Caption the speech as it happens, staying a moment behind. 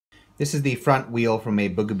This is the front wheel from a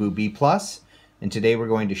Bugaboo Bee Plus, and today we're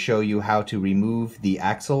going to show you how to remove the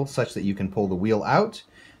axle such that you can pull the wheel out.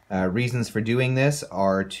 Reasons for doing this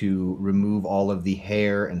are to remove all of the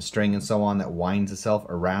hair and string and so on that winds itself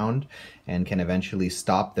around and can eventually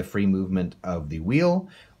stop the free movement of the wheel,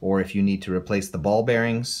 or if you need to replace the ball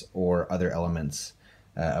bearings or other elements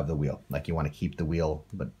of the wheel, like you want to keep the wheel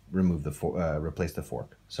but remove the replace the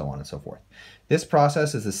fork, so on and so forth. This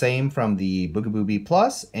process is the same from the Bugaboo Bee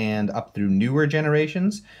Plus and up through newer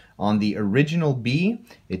generations. On the original Bee,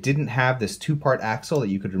 it didn't have this two-part axle that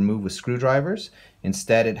you could remove with screwdrivers.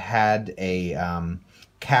 Instead, it had a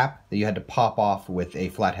cap that you had to pop off with a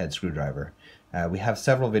flathead screwdriver. We have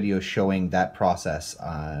several videos showing that process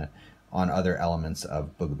on other elements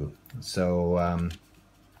of Bugaboo. So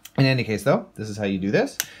in any case though, this is how you do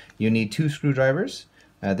this. You need two screwdrivers.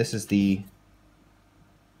 This is the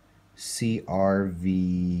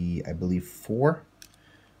CRV, I believe 4.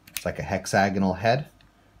 It's like a hexagonal head.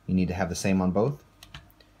 You need to have the same on both.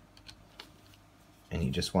 And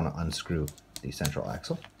you just want to unscrew the central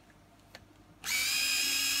axle.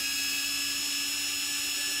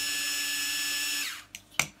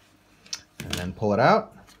 And then pull it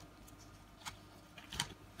out.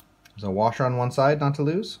 There's a washer on one side not to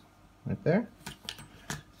lose, right there.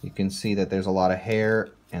 You can see that there's a lot of hair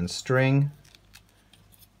and string.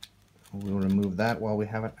 We'll remove that while we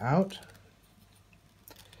have it out.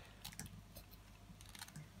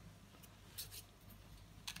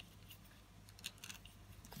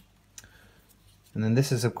 And then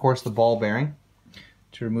this is, of course, the ball bearing.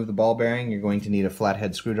 To remove the ball bearing, you're going to need a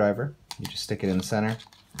flathead screwdriver. You just stick it in the center,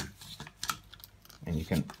 and you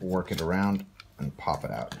can work it around and pop it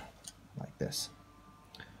out like this.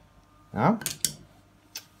 Now,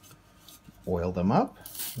 oil them up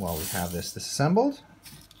while we have this disassembled.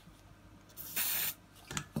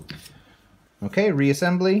 Okay,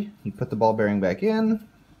 reassembly. You put the ball bearing back in,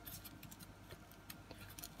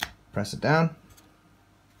 press it down,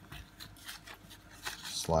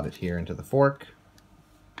 slot it here into the fork,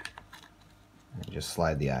 and just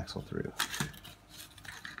slide the axle through.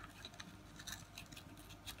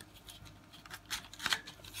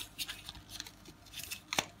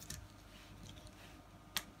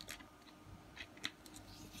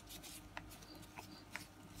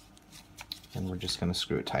 And we're just going to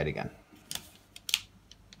screw it tight again.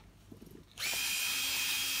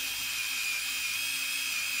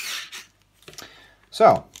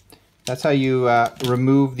 So, that's how you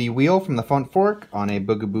remove the wheel from the front fork on a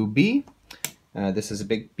Bugaboo Bee. This is a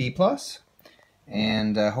big B+,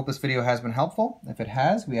 and I hope this video has been helpful. If it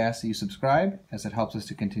has, we ask that you subscribe, as it helps us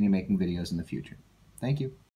to continue making videos in the future. Thank you.